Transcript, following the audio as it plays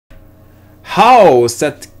How's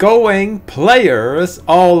it going, players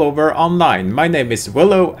all over online? My name is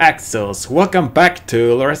Willow Axelz. Welcome back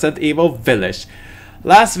to Resident Evil Village.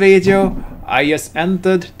 Last video, I just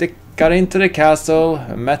got into the castle,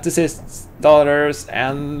 met his daughters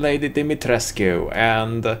and Lady Dimitrescu,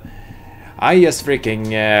 and I just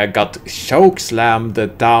freaking got choke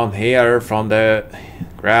slammed down here from the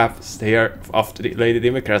graphs here of the Lady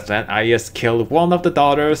Dimitrescu, and I just killed one of the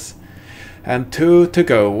daughters and 2 to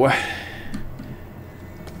go.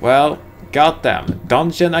 Well, goddamn,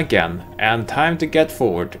 dungeon again, and time to get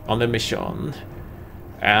forward on the mission.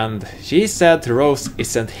 And she said Rose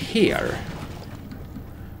isn't here.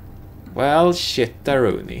 Well,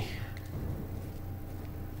 shit-a-rooney.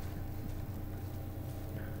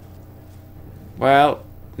 Well,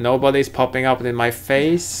 nobody's popping up in my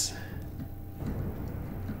face.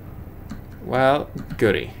 Well,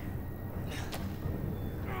 goody.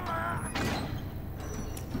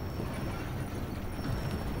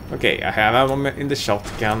 Okay, I have ammo in the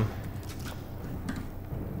shotgun.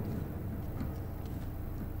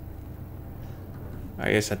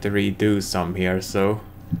 I just had to redo some here, so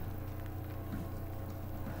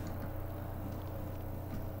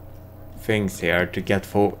things here to get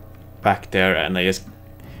back there, and I just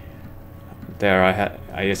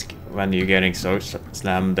when you're getting so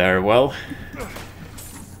slammed there, well,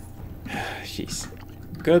 jeez.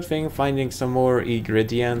 Good thing finding some more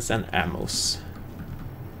ingredients and ammos.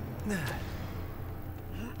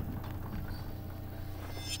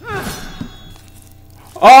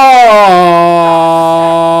 Oh!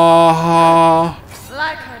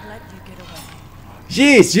 Like I'd let you get away.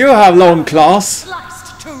 Jeez, you have long claws.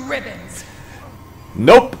 Sliced to ribbons.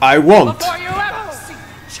 Nope, I won't. Before you ever see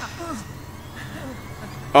the child.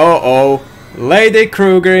 Oh, Lady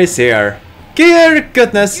Kruger is here. Dear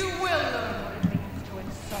goodness. You will learn what it means to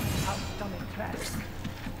insult our Dimitrescu.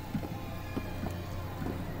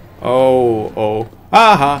 Oh.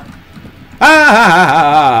 Aha.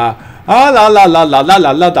 Ah, la la la la la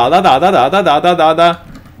la la da da da da da da da da da.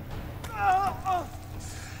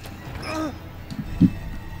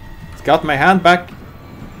 It's got my hand back.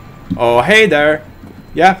 Oh, hey there.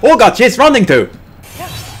 Yeah. Oh god, she's running too.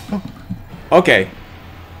 Okay.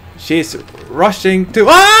 She's rushing to.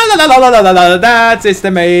 Ah, la la la la la la. That is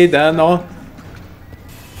the maiden. Oh.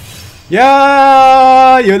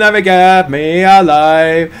 Yeah, you never get me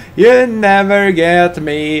alive. You never get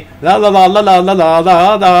me. La la la la la la la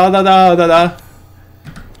la la la la la la.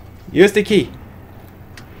 Use the key.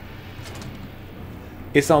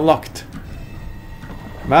 It's unlocked.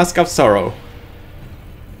 Mask of Sorrow.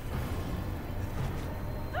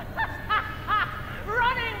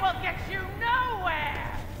 Running will get you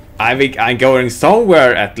nowhere. I think I'm going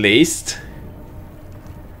somewhere at least.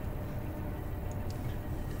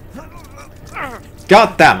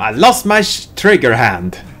 God damn, I lost my trigger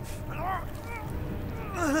hand.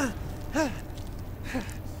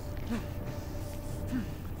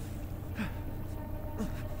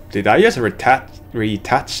 Did I just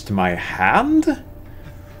reattach my hand?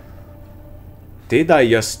 Did I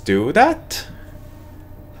just do that?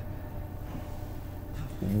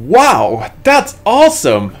 Wow, that's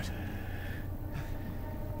awesome!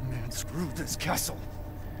 Man, screw this castle.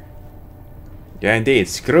 Yeah, indeed,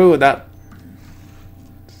 screw that.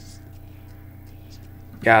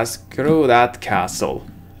 Yeah, screw that castle.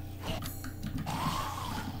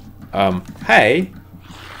 Hey.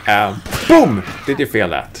 Boom! Did you feel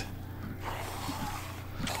that?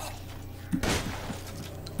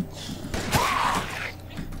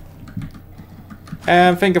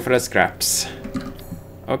 And thank you for the scraps.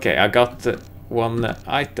 Okay, I got one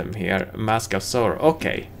item here. Mask of Sorrow.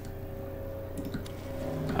 Okay.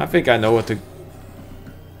 I think I know what to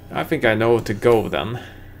go then.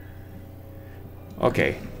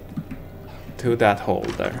 Okay, to that hole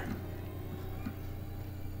there.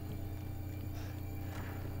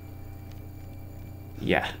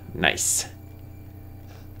 Yeah, nice.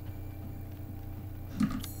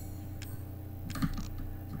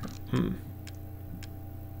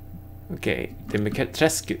 Okay, the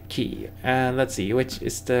Dimitrescu key, and let's see which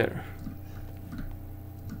is the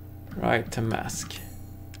right mask.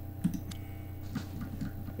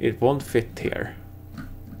 It won't fit here.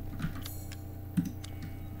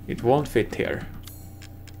 It won't fit here.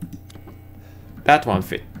 That one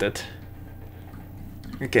fitted.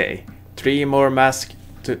 Okay, 3 more masks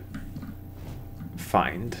to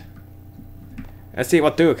find. Let's see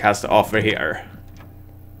what Duke has to offer here.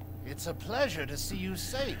 It's a pleasure to see you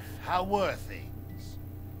safe. How were things?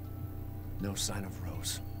 No sign of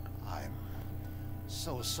Rose. I'm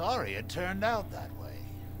so sorry it turned out that way.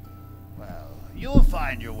 Well, You'll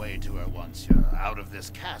find your way to her once you're out of this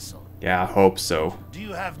castle. Yeah, I hope so. Do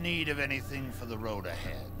you have need of anything for the road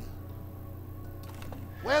ahead?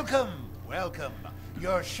 Welcome, welcome.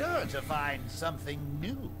 You're sure to find something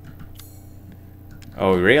new.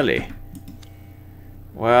 Oh, really?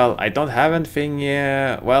 Well, I don't have anything.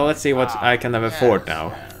 Well, let's see what I can afford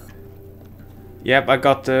now. Yep, I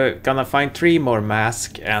got gonna find 3 more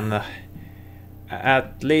masks, and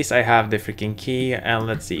at least I have the freaking key. And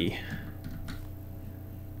let's see.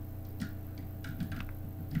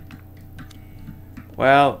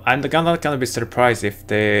 Well, I'm not gonna be surprised if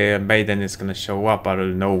the maiden is gonna show up out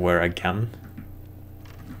of nowhere again.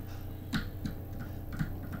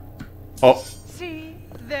 Oh. See,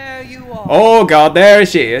 there you are. Oh god, there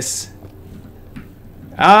she is.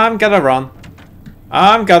 I'm gonna run.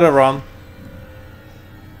 I'm gonna run.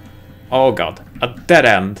 Oh god, a dead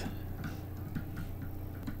end.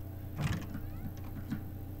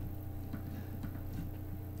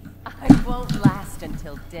 I won't last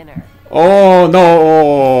until dinner. Oh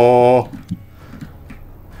no!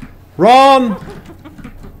 Run!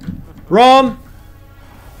 Run!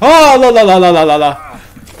 Oh la la la la la la la!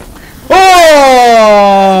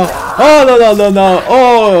 Oh! Oh no no no no!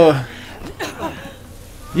 Oh!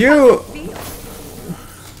 You!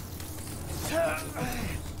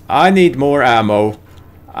 I need more ammo.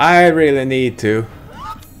 I really need to.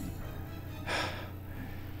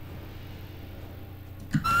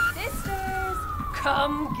 Sisters,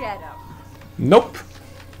 come get 'em. Nope.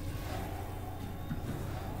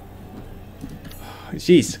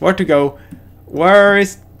 Jeez, where to go? Where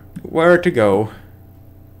to go?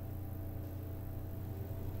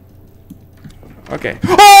 Okay.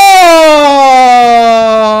 Oh!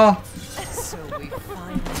 So we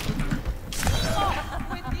finally.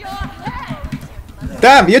 With your head.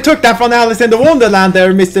 Damn, you took that from Alice in the Wonderland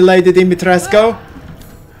there, Mr. Lady Dimitrescu.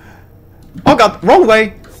 Oh god, wrong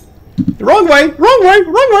way. Wrong way, wrong way,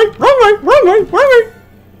 wrong way, wrong way, wrong way, wrong way.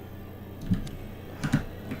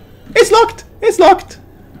 It's locked, it's locked.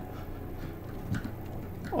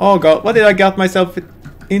 Oh god, what did I get myself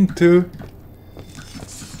into?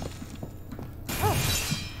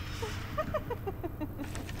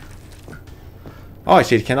 Oh,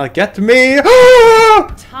 she cannot get me.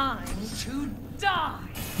 Time to die.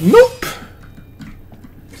 Nope.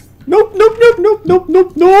 Nope, nope, nope, nope, nope,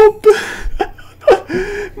 nope, nope.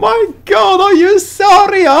 My god, are you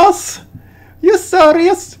serious? You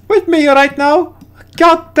serious with me right now?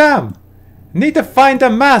 God damn. Need to find a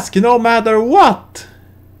mask no matter what.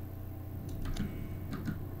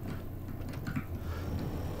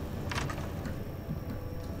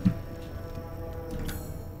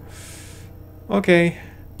 Okay.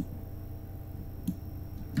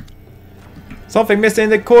 Something missing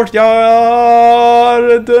in the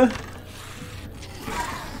courtyard.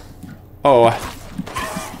 Oh.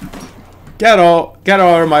 Get out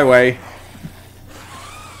of my way.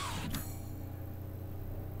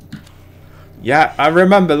 Yeah, I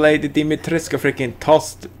remember Lady Dimitrescu freaking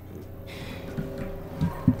tossed.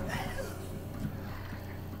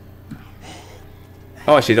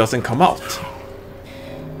 Oh, she doesn't come out.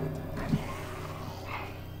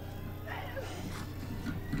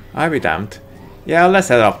 I'll be damned. Yeah, let's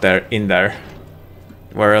head up there, in there.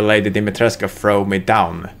 Where Lady Dimitrescu threw me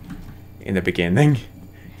down. In the beginning.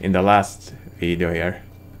 In the last video here.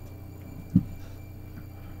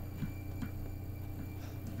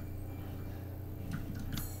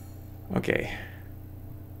 Okay.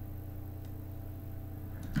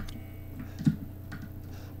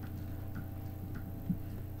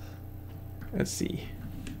 Let's see.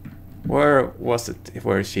 Where was it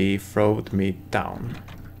where she throwed me down?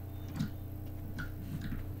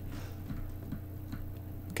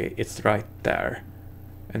 Okay, it's right there.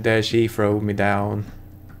 And there she threw me down.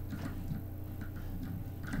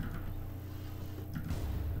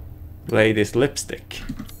 Lady's lipstick.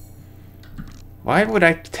 Why would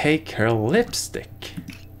I take her lipstick?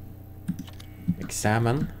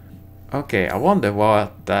 Examine. Okay, I wonder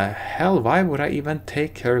what the hell, why would I even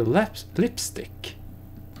take her lipstick?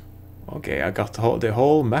 Okay, I got the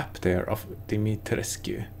whole map there of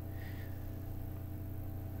Dimitrescu.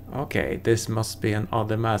 Okay, this must be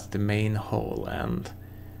another mask, the main hole, and...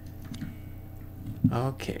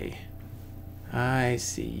 Okay. I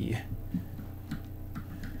see.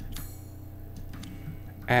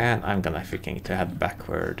 And I'm gonna freaking to head back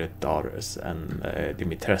where the daughters and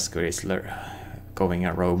Dimitrescu is going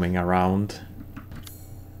and roaming around.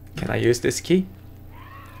 Can I use this key?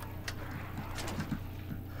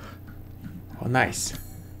 Oh, nice.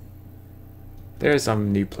 There's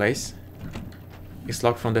some new place. It's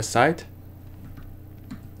locked from the side.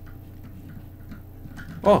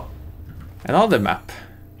 Oh, Another map.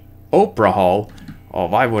 Opera Hall. Oh,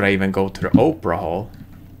 why would I even go to the Opera Hall?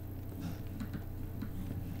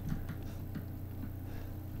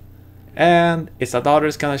 And is our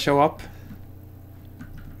daughters gonna show up?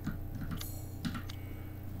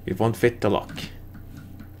 It won't fit the lock.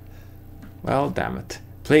 Well, damn it.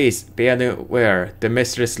 Please be aware, the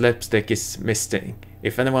mistress lipstick is missing.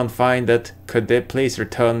 If anyone find it, could they please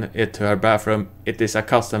return it to her bathroom? It is a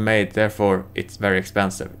custom made, therefore it's very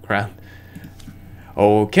expensive. Grand.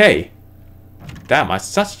 Okay. Damn, I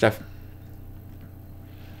such a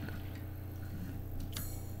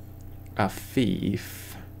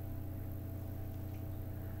thief.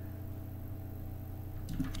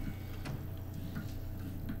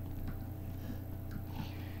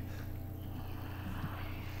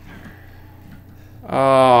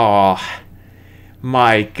 Oh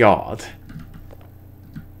my god.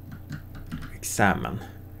 Examine.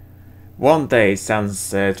 One day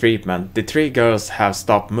since treatment, the 3 girls have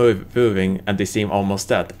stopped moving and they seem almost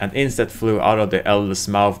dead. An insect flew out of the eldest's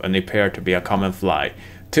mouth and appeared to be a common fly.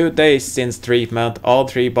 2 days since treatment, all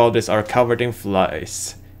 3 bodies are covered in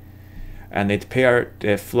flies. And it appears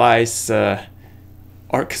the flies are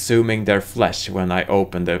consuming their flesh. When I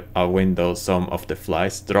open a window, some of the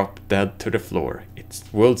flies drop dead to the floor. It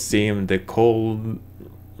would seem the cold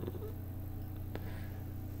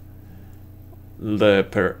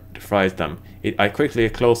fries them. I quickly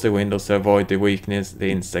close the window to avoid the weakness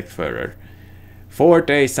the insect further. 4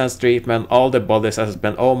 days since treatment, all the bodies has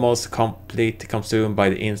been almost completely consumed by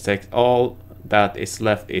the insect. All that is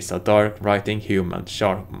left is a dark, writhing human,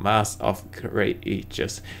 sharp mass of gray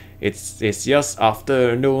edges. It's just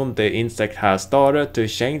afternoon. The insect has started to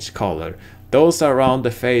change color. Those around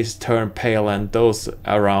the face turn pale and those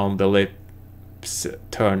around the lips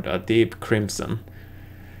turned a deep crimson.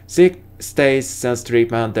 6 days since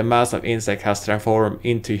treatment, the mass of insect has transformed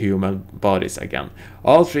into human bodies again.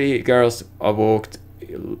 All 3 girls awoke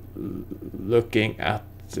looking at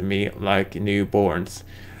me like newborns.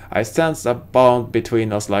 I sense a bond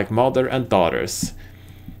between us like mother and daughters.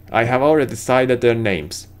 I have already decided their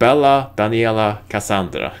names. Bella, Daniela,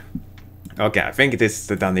 Cassandra. Okay, I think it is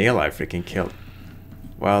the Daniela I freaking killed.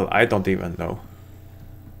 Well, I don't even know.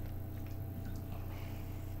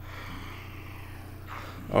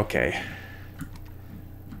 Okay.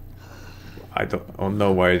 I don't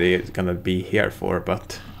know why they're gonna be here for,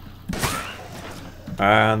 but...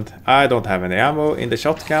 And I don't have any ammo in the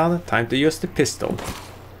shotgun. Time to use the pistol.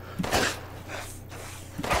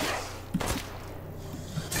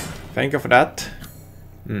 Thank you for that.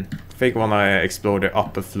 I think I wanna explore the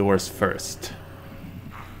upper floors first.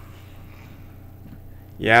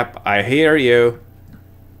 Yep, I hear you.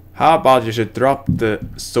 How about you should drop the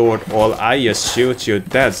sword or I just shoot you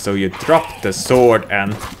dead, so you drop the sword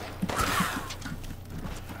and...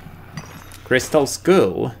 Crystal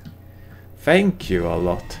Skull. Thank you a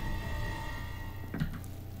lot.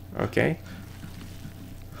 Okay.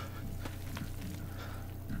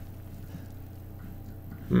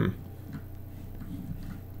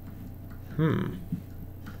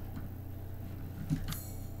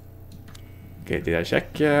 Okay, did I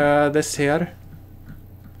check this here?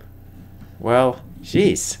 Well,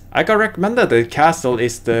 jeez. I got recommended the castle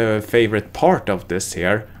is the favorite part of this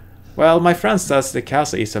here. Well, my friend says the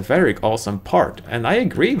castle is a very awesome part, and I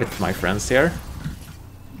agree with my friends here.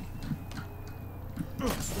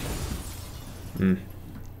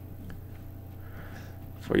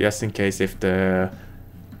 For just in case if the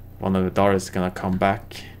one of the daughters is gonna come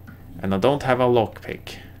back, and I don't have a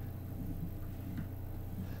lockpick.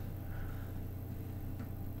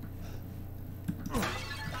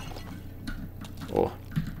 Oh,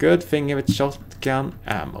 good thing with shotgun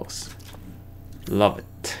ammos. Love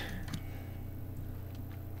it.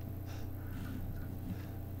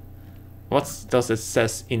 What does it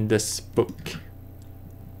says in this book?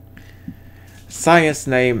 Science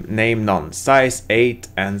name none. Size 8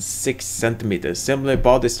 and 6 centimeters. Similar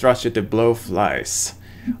body structure to blowflies.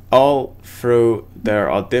 All through there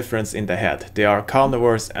are differences in the head. They are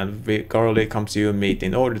carnivores and vigorously consume meat.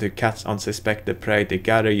 In order to catch unsuspected prey, they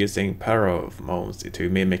gather using pheromones to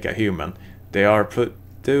mimic a human. They are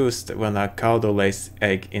produced when a cow lays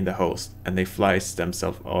egg in the host, and the flies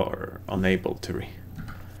themselves are unable to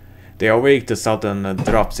They are weak to sudden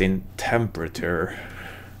drops in temperature.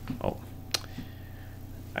 Oh,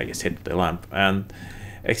 I just hit the lamp. And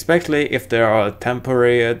especially if there are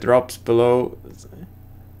temporary drops below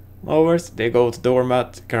lowers, they go to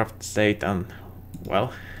dormant, corrupt state, and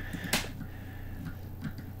well.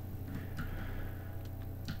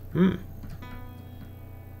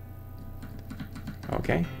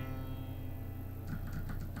 Okay.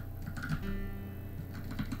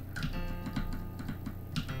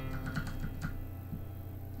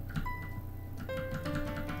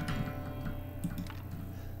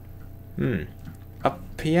 A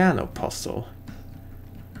piano puzzle.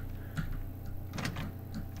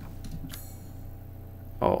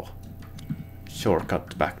 Oh.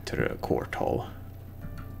 Shortcut back to the court hall.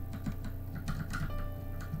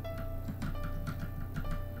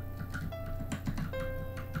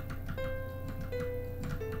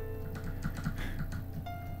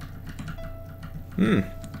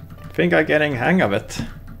 Think I'm getting hang of it.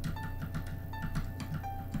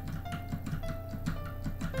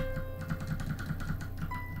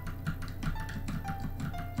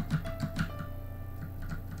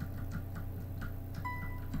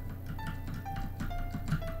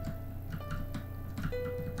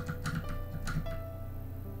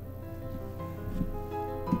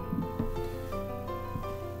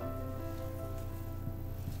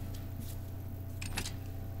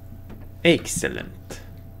 Excellent.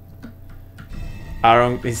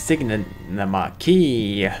 Our insignia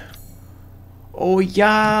key. Oh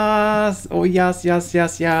yes! Oh yes, yes,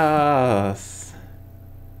 yes, yes.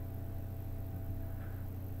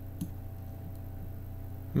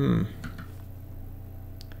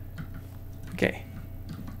 Okay.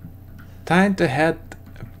 Time to head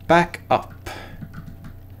back up.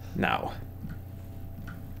 Now.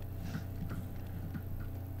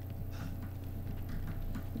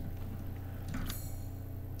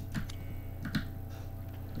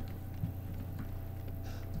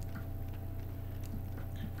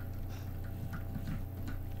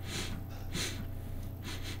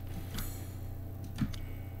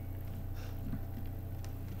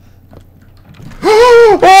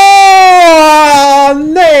 Oh,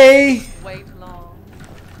 nej! Wait long.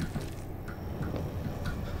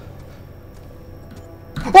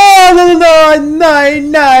 Oh, no, no.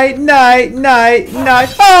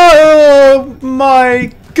 Oh,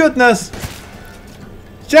 my goodness.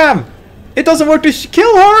 Jam, it doesn't work to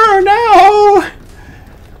kill her now.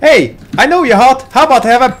 Hey, I know you're hot. How about I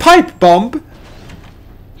have a pipe bomb?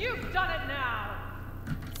 You've done it now.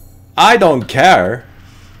 I don't care.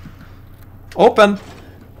 Open.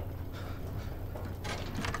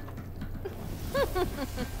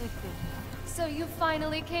 So you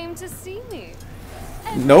finally came to see me.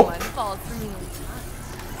 Nope. Everyone falls for me in time.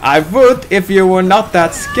 I would if you were not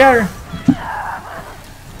that scared.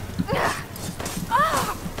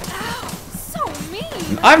 So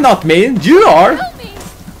mean. I'm not mean. You are. Kill me.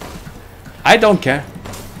 I don't care.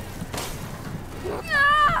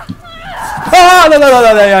 Ah, no,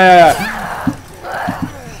 yeah.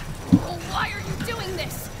 Why are you doing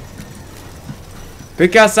this?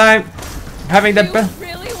 Because I'm having the You best.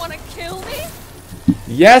 really want to kill me?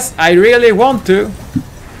 Yes, I really want to.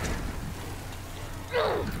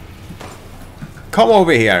 Come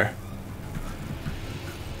over here.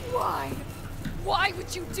 Why? Why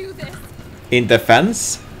would you do this? In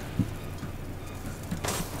defense.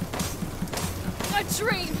 A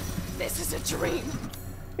dream. This is a dream.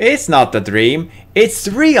 It's not a dream. It's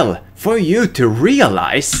real for you to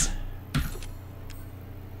realize.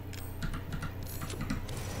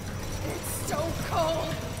 It's so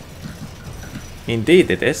cold.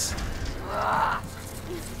 Indeed it is.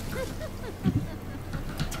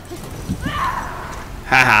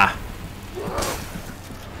 Haha.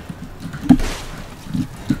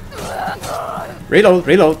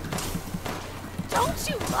 Reload. Don't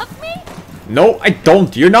you love me? No, I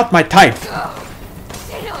don't. You're not my type.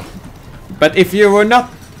 Damn. But if you were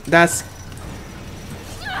not, that's...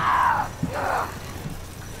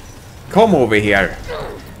 Come over here.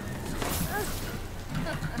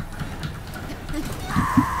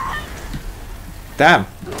 Damn.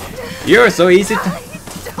 You're so easy to... I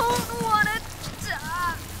don't want to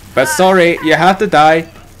die. But sorry, you have to die.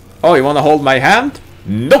 Oh, you wanna hold my hand?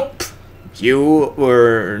 Nope. You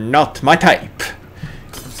were not my type.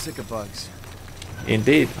 I'm sick of bugs.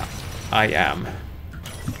 Indeed, I am.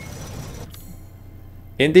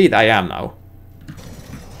 Indeed, I am now.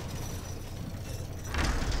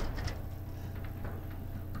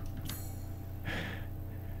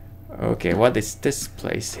 Okay, what is this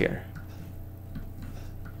place here?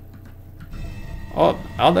 Oh,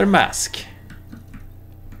 other mask.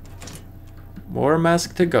 More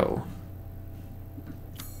mask to go.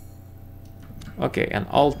 Okay, an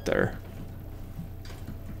altar.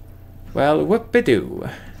 Well, whoop-a-doo.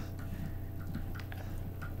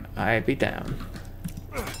 I be damned.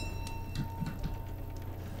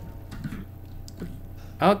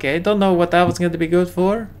 Okay, don't know what that was going to be good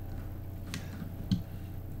for.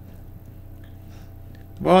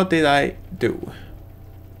 What did I do?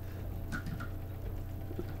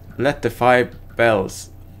 Let the 5 bells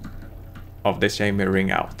of the chamber ring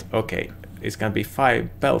out. Okay, it's gonna be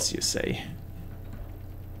 5 bells, you say.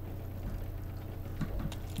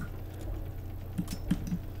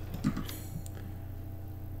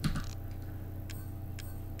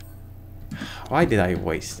 Why did I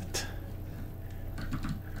waste it?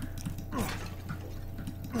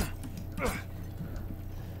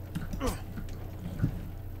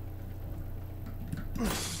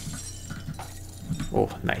 Oh,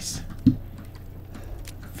 nice.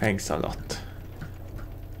 Thanks a lot.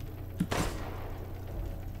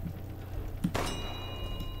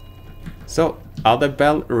 So, other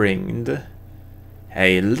bell ringed.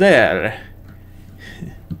 Hey there!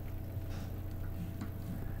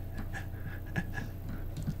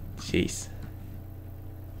 Jeez.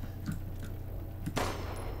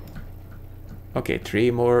 Okay,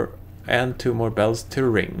 3 more and 2 more bells to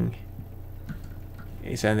ring.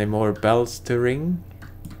 Is any more bells to ring?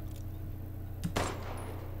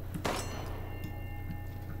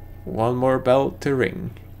 1 more bell to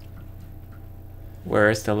ring. Where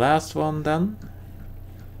is the last one then?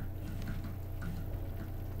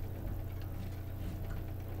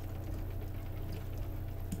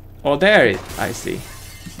 Oh, there it is. I see.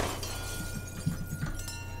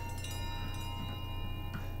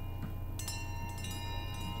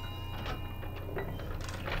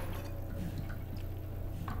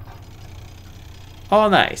 Oh,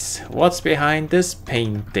 nice. What's behind this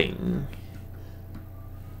painting?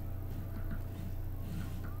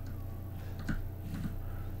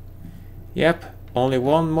 Yep, only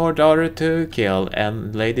 1 more daughter to kill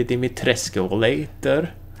and Lady Dimitrescu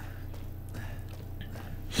later.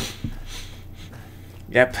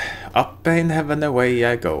 Yep, up in heaven away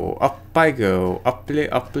I go, up I go, upply,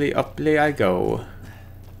 upply, upply I go.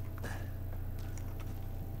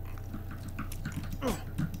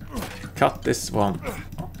 Cut this one,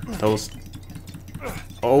 those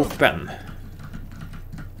open.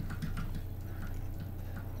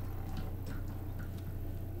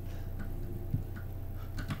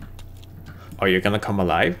 Are you gonna come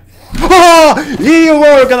alive? Oh! You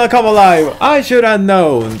were gonna come alive! I should have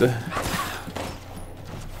known!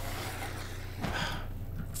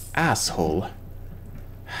 Asshole.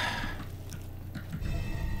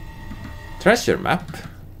 Treasure map?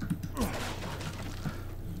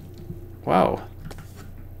 Wow.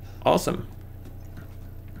 Awesome.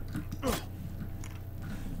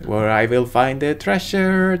 Where I will find the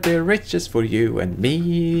treasure, the riches for you and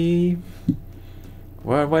me.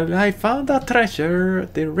 Where will I find the treasure,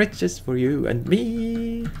 the riches for you and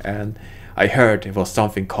me? And I heard it was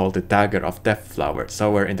something called the Dagger of Deathflower,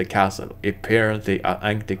 somewhere in the castle. Apparently an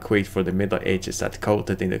antiquity for the Middle Ages that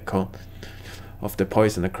coated in the of the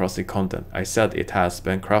poison across the continent. I said it has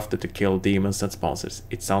been crafted to kill demons and monsters.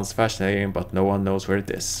 It sounds fascinating, but no one knows where it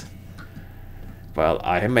is. Well,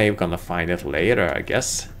 I may be gonna find it later, I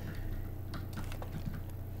guess.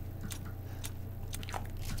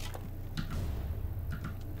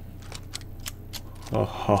 Oh,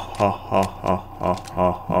 ho, ho, ho, ho, ho,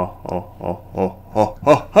 ho, ho, ho, ho, ho,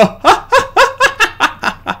 ho, ho.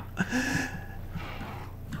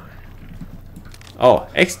 Oh,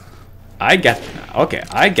 I get, okay,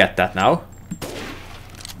 I get that now.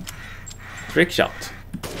 Trick shot.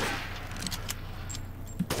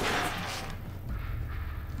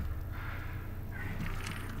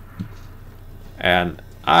 And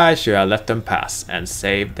I should have let them pass and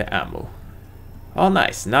save the ammo. Oh,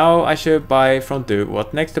 nice. Now I should buy from Duke.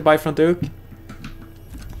 What next to buy from Duke?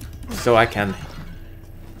 So I can...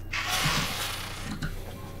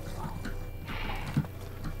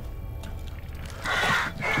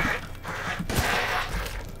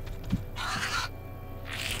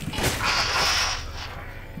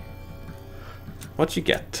 What you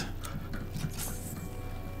get?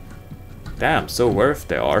 Damn, so worth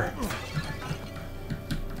they are.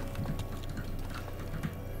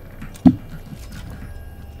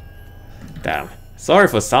 Damn. Sorry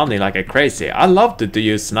for sounding like a crazy. I love to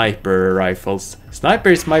use sniper rifles. Sniper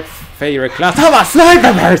is my favorite class. I'm a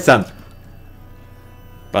sniper person!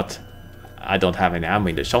 But I don't have any ammo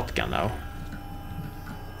in the shotgun now.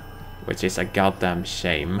 Which is a goddamn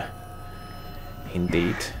shame.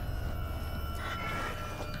 Indeed.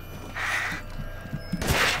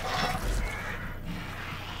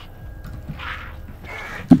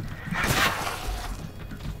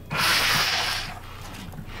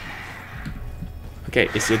 Okay,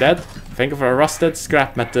 is he dead? Thank you for a rusted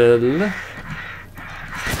scrap metal.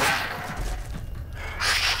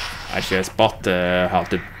 I should spot how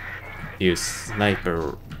to use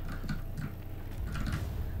sniper.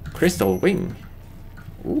 Crystal wing.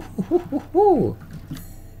 Ooh.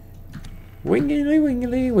 Wingly,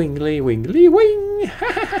 wingly, wingly, wingly, wing.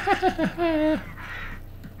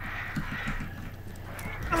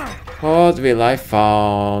 What will I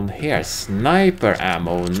find here? Sniper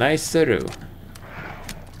ammo, niceroo.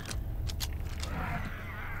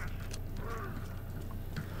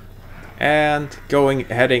 And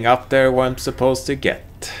heading up there where I'm supposed to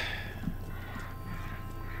get.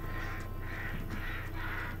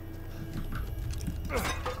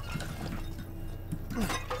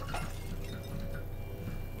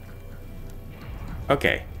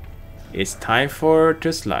 Okay, it's time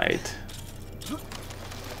to slide.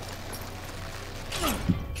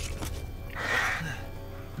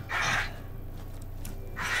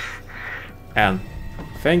 And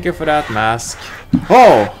thank you for that mask.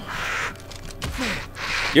 Oh!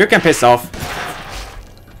 You can piss off.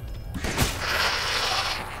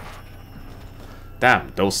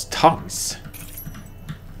 Damn, those tongues.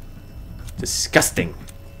 Disgusting.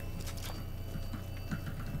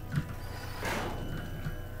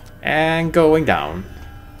 And going down.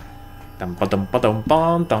 Dum ba dum ba dum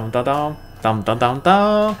bum dum da dum dum dum dum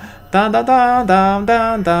dum dum dum dum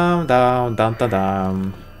dum dum dum dum dum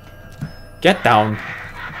dum. Get down.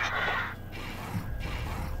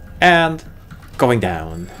 And going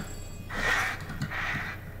down.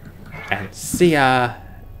 And see ya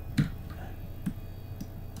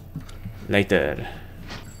later.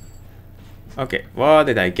 Okay, what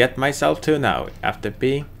did I get myself to now after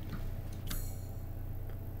being?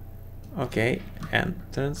 Okay,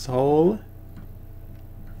 entrance hole.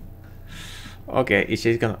 Okay, is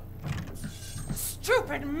she gonna...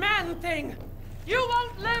 Stupid man thing! You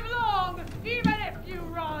won't live long, even if you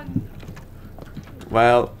run!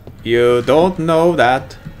 Well, you don't know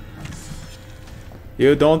that.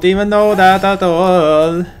 You don't even know that at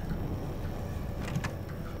all.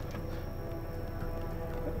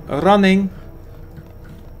 Running.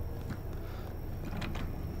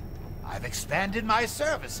 I've expanded my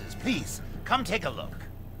services. Please, come take a look.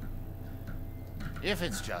 If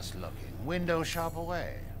it's just looking, window shop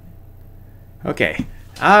away. Okay,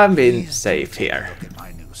 I'm being Please safe take a here. look at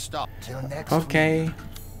my new stock. Till next Okay. week.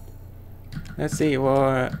 Let's see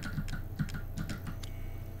what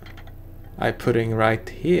I'm putting right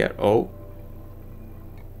here. Oh.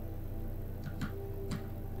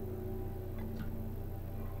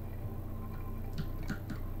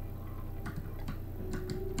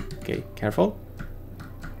 Okay, careful.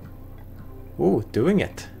 Ooh, doing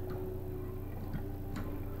it.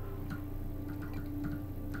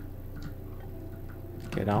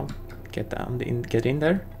 Get down, get in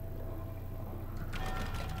there.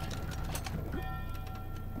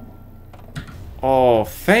 Oh,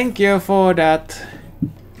 thank you for that.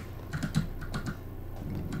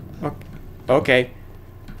 Okay.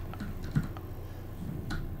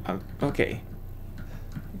 Okay.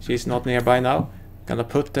 She's not nearby now. Gonna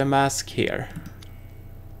put the mask here.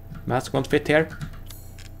 Mask won't fit here.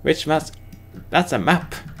 Which mask? That's a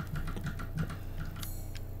map.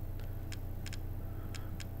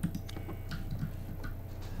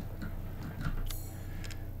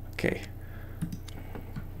 Okay.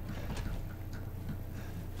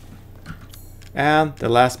 And the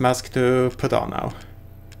last mask to put on now.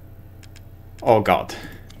 Oh god.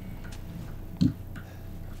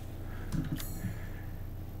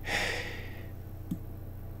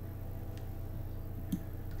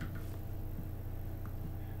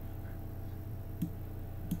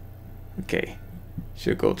 Okay,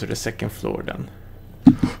 should go to the second floor then.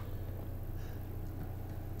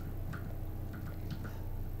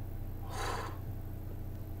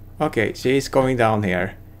 Okay, she's going down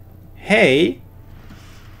here. Hey!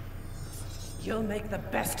 You'll make the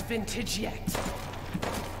best vintage yet.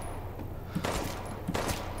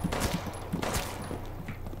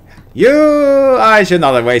 You! I should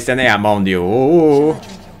not have wasted any ammo on you. Drink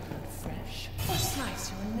your blood fresh, or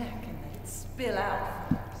slice your neck and let it spill out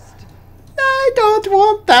first. I don't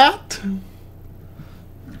want that.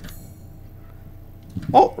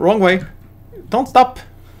 Oh, wrong way. Don't stop.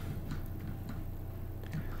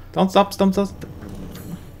 Don't stop, stop, stop.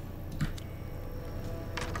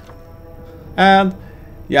 And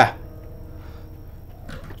yeah.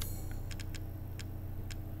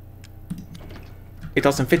 It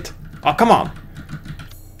doesn't fit. Oh, come on.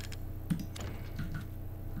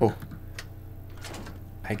 Oh.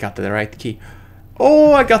 I got the right key.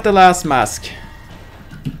 Oh, I got the last mask.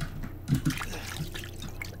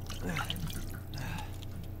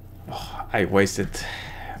 Oh, I wasted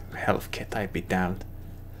health kit, I'd be damned.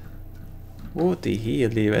 What the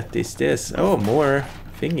hell is this? Oh, more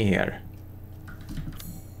thingy here.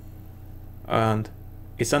 And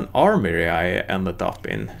it's an armory I ended up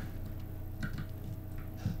in.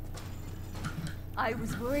 I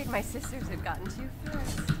was worried my sisters had gotten to you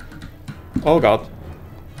first. Oh god.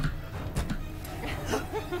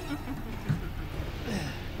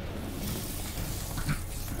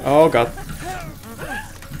 Oh god.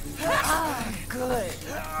 Good.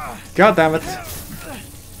 God damn it.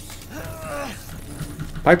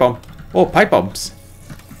 Pipe bomb. Oh, pipe bombs.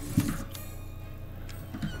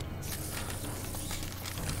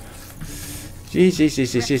 Jeez.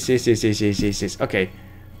 Okay.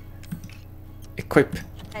 Equip.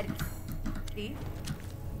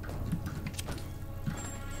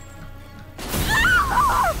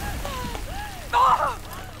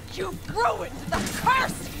 You've ruined the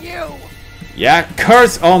curse, you! Yeah,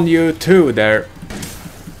 curse on you too there.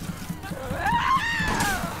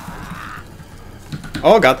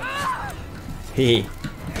 Oh god. Hee.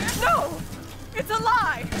 No! It's a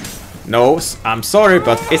lie! No, I'm sorry,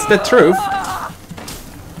 but it's the truth.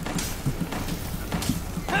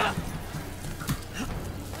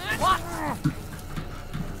 What?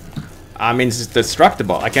 I mean, it's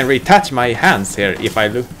destructible. I can reattach my hands here if I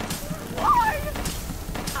look. Why?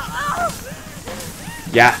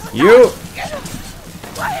 Yeah, you.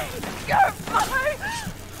 Please, goodbye!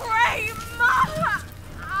 Pray, Mother!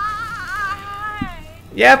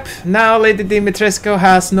 Yep, now Lady Dimitrescu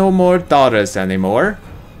has no more daughters anymore.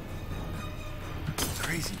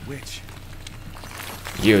 Crazy witch.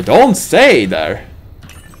 You don't say there.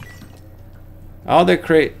 Another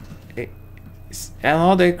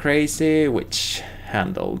crazy witch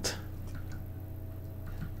handled.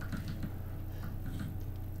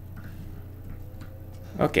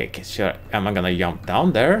 Okay, sure. Am I gonna jump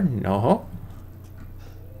down there? No.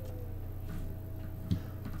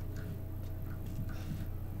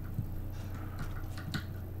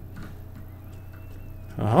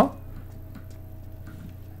 Uh-huh.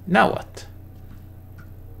 Now what?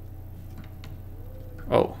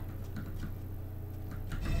 Oh.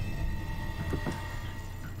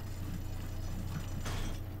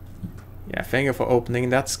 Yeah, thank you for opening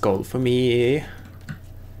that skull for me.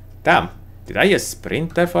 Damn, did I just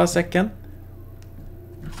sprint there for a second?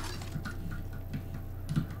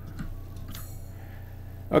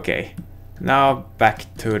 Okay, now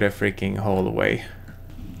back to the freaking hallway.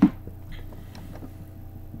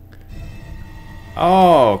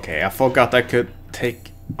 Oh, okay, I forgot I could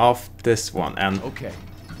take off this one and... Okay,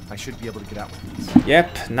 I should be able to get out with these.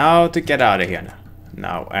 Yep, now to get out of here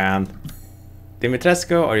now. And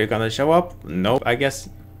Dimitrescu, are you gonna show up? Nope, I guess.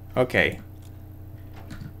 Okay.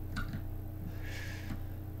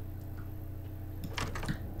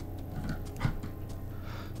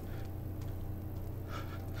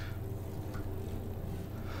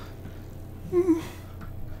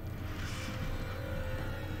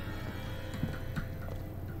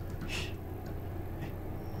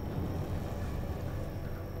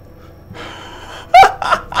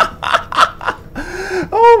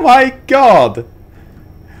 Oh my god!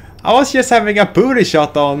 I was just having a booty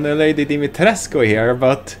shot on Lady Dimitrescu here,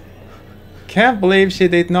 but can't believe she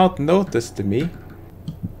did not notice me.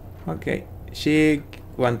 Okay, she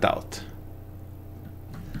went out.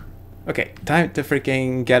 Okay, time to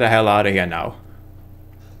freaking get the hell out of here now.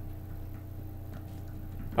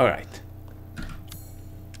 Alright.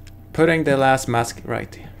 Putting the last mask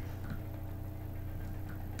right here.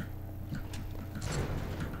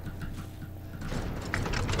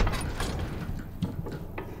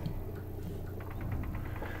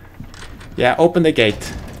 Yeah, open the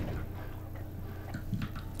gate.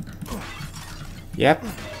 Yep,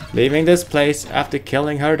 leaving this place after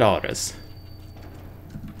killing her daughters.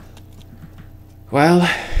 Well,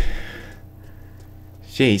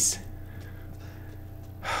 jeez.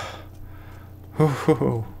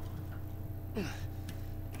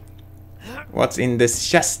 What's in this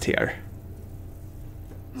chest here?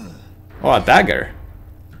 Oh, a dagger.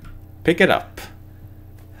 Pick it up.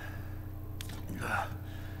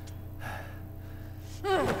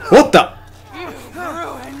 What the?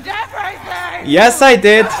 Ruined everything! Yes, I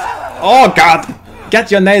did. Oh god,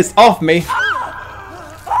 get your nails off me.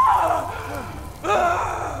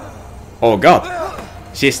 Oh god,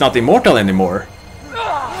 she's not immortal anymore.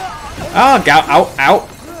 Oh god, ow, ow.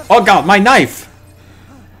 Oh god, my knife.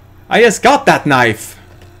 I just got that knife.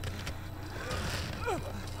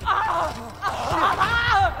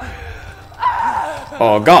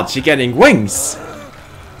 Oh god, she's getting wings.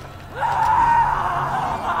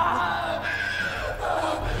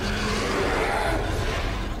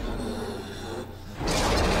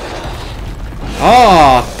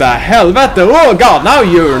 Oh, the helvete! Oh god, now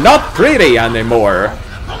you're not pretty anymore!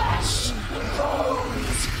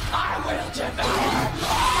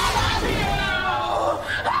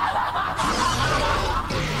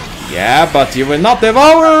 Yeah, but you will not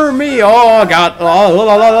devour me! Oh god!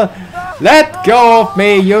 Oh, let go of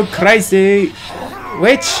me, you crazy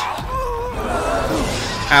witch!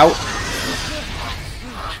 Ow.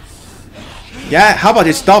 Yeah, how about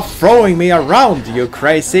you stop throwing me around, you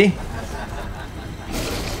crazy?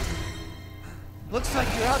 Looks like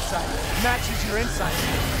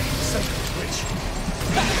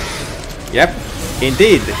Yep,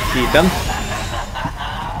 indeed, Ethan.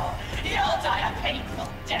 You'll die a painful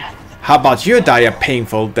death. How about you die a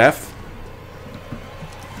painful death?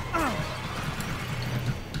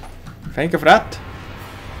 Thank you for that.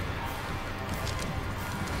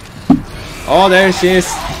 Oh, there she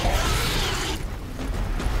is.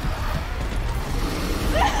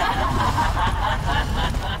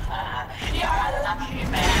 You're a lucky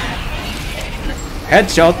man.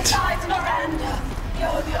 Headshot. Besides Miranda,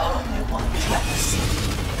 you're the only one to ever see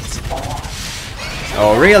its form.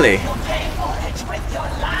 Oh, really? You'll pay for it with your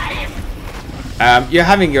life. You're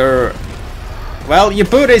having your... Well, your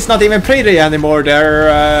booty is not even pretty anymore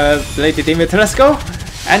there, Lady Dimitrescu.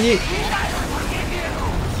 And you...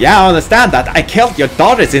 Yeah, I understand that. I killed your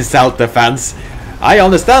daughters in self-defense. I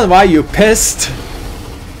understand why you're pissed.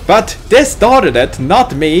 But this daughter did,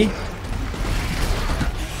 not me.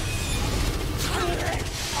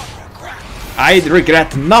 I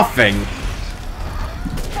regret nothing.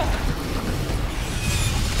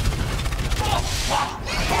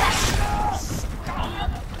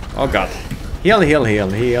 Oh god. Heal, heal, heal,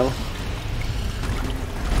 heal.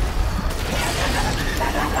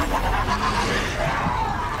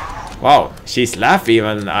 Wow, she's laughing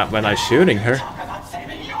even when I'm shooting her. About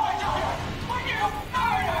saving your daughter when you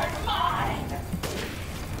murdered mine.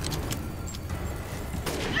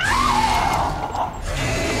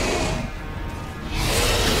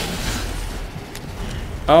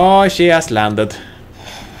 Oh, she has landed.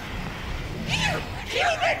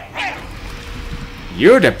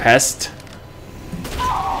 You're the pest.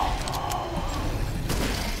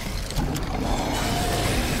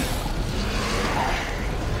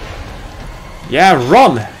 Yeah,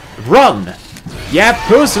 run! Run! Yep,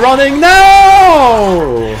 who's running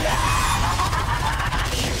now?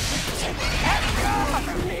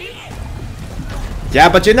 Yeah,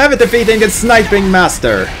 but you're never defeating the sniping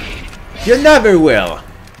master. You never will.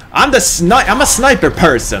 I'm a sniper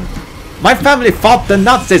person. My family fought the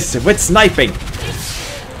Nazis with sniping.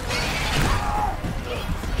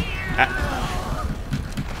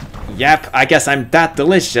 Yep, I guess I'm that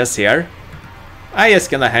delicious here. I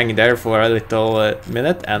just gonna hang there for a little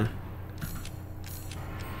minute and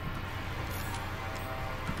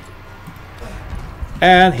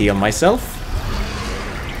heal myself.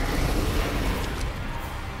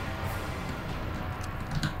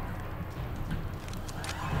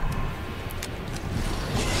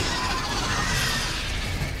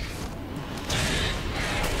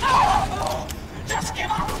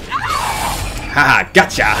 Haha,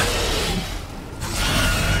 gotcha!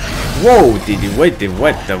 Whoa, did you wait the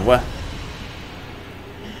what the what?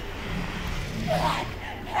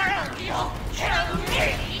 You'll kill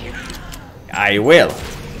me. I will.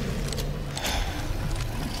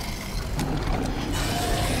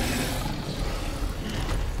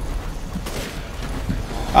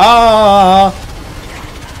 Ah!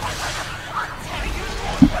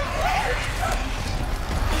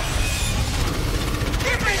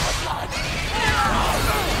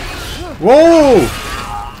 Whoa!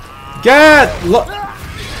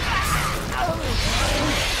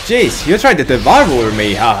 Jeez, you tried to devour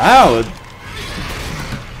me. How?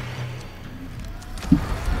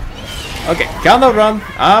 Okay, gonna run.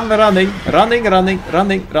 I'm running. Roses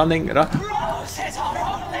are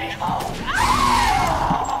only hope.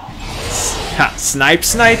 Ha, snipe.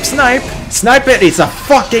 Snipe it is a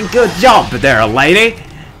fucking good job there, lady.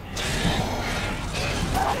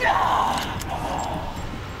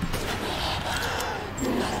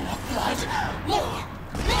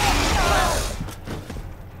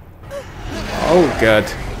 Oh, good.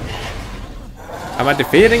 Am I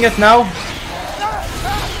defeating it now?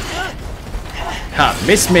 Ha,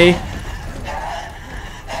 miss me.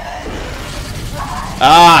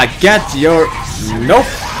 Ah, get your... Nope.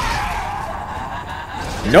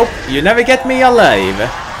 Nope, you never get me alive.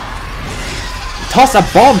 Toss a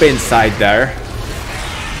bomb inside there.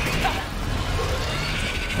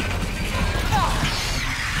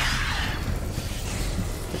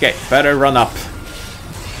 Okay, better run up.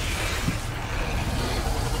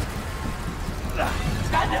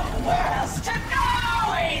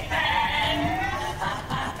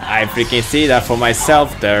 I freaking see that for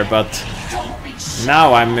myself there, but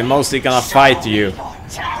now I'm mostly gonna fight you.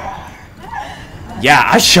 Yeah,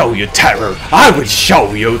 I show you terror. I will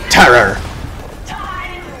show you terror.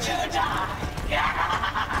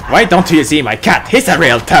 Why don't you see my cat? He's a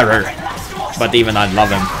real terror. But even I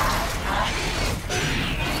love him.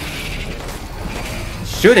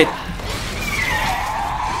 Shoot it.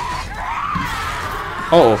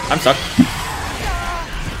 Oh, I'm stuck.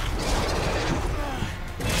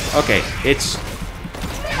 Okay, it's...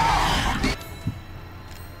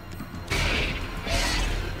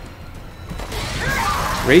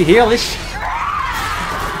 Re-healish.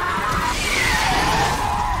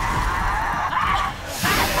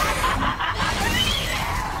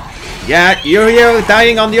 Yeah, you're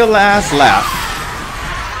dying on your last lap.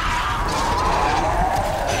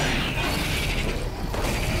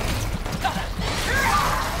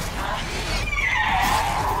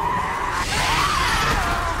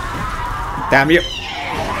 Damn you.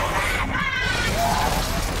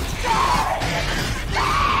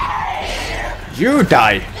 You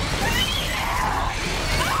die.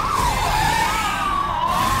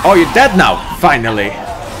 Oh, you're dead now, finally.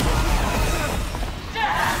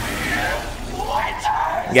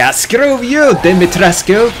 Yeah, screw you,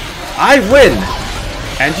 Dimitrescu. I win,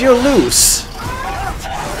 and you lose.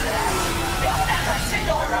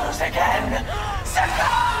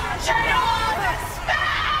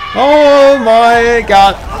 Oh my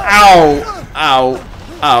god. Ow. Ow.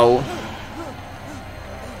 Ow.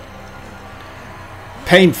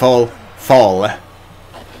 Painful fall.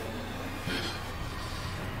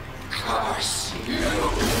 Curse you.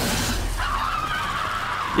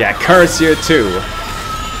 Yeah, curse you too.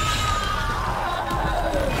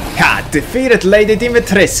 Ha! Defeated Lady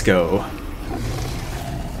Dimitrescu.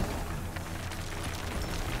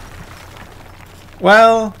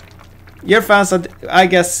 Well, your fans are, I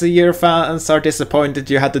guess your fans are disappointed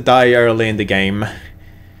you had to die early in the game.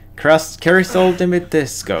 Crystal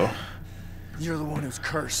Dimitrescu. You're the one who's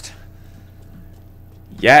cursed.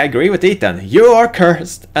 Yeah, I agree with Ethan. You are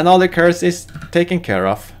cursed, and all the curse is taken care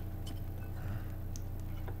of.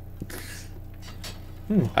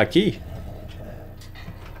 A key.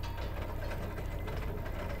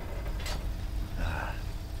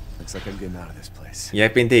 Looks like I'm getting out of this place.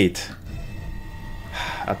 Yep, indeed.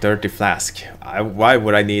 A dirty flask. Why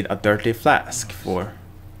would I need a dirty flask for?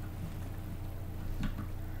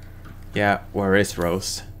 Yeah, where is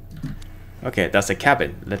Rose? Okay, that's a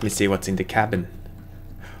cabin. Let me see what's in the cabin.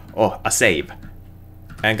 Oh, a save.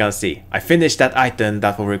 I'm gonna see. I finished that item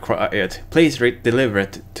that will require it. Please deliver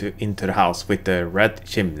it into the house with the red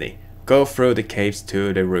chimney. Go through the caves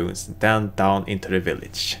to the ruins, then down into the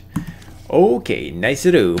village. Okay, nice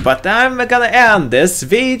to do. But I'm gonna end this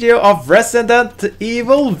video of Resident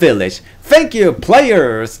Evil Village. Thank you,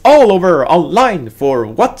 players all over online, for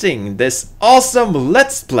watching this awesome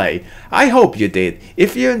Let's Play. I hope you did.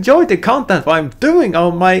 If you enjoyed the content I'm doing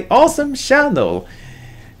on my awesome channel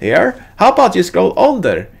here, how about you scroll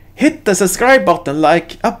under? Hit the subscribe button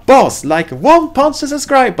like a boss, like one punch the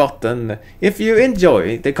subscribe button if you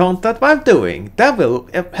enjoy the content I'm doing. That will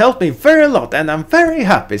help me very a lot, and I'm very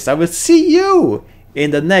happy. So I will see you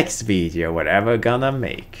in the next video, whatever I'm gonna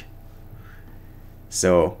make.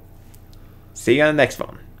 So, see you in the next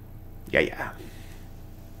one. Yeah.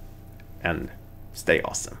 And stay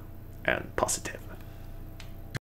awesome and positive.